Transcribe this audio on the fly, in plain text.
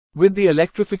With the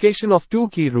electrification of two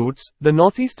key routes, the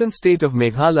northeastern state of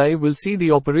Meghalaya will see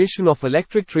the operation of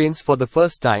electric trains for the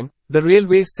first time, the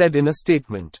railways said in a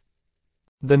statement.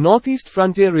 The Northeast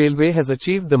Frontier Railway has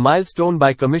achieved the milestone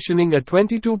by commissioning a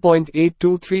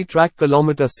 22.823 track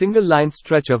kilometer single-line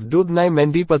stretch of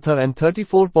Dudhnai-Mendipathar and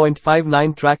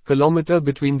 34.59 track kilometer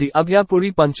between the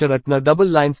Abhayapuri-Pancharatna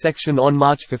double-line section on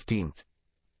March 15.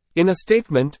 In a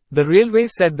statement, the railway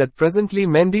said that presently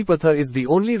Mendipathar is the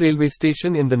only railway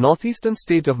station in the northeastern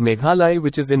state of Meghalaya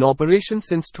which is in operation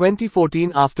since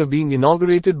 2014 after being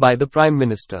inaugurated by the Prime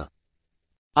Minister.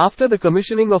 After the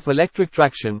commissioning of electric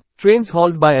traction, trains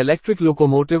hauled by electric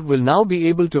locomotive will now be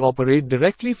able to operate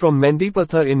directly from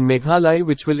Mendipathar in Meghalaya,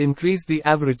 which will increase the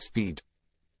average speed.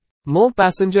 More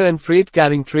passenger and freight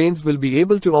carrying trains will be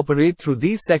able to operate through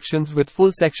these sections with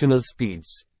full sectional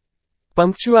speeds.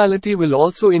 Punctuality will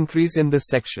also increase in this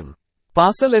section.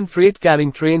 Parcel and freight carrying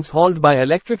trains hauled by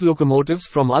electric locomotives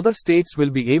from other states will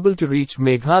be able to reach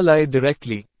Meghalaya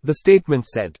directly, the statement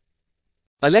said.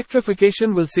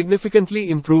 Electrification will significantly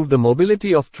improve the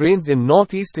mobility of trains in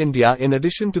northeast India. In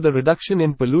addition to the reduction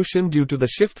in pollution due to the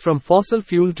shift from fossil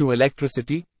fuel to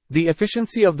electricity, the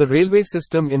efficiency of the railway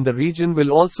system in the region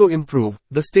will also improve,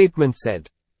 the statement said.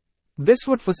 This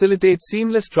would facilitate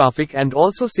seamless traffic and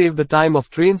also save the time of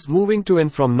trains moving to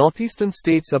and from northeastern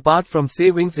states apart from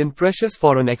savings in precious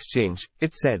foreign exchange,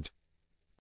 it said.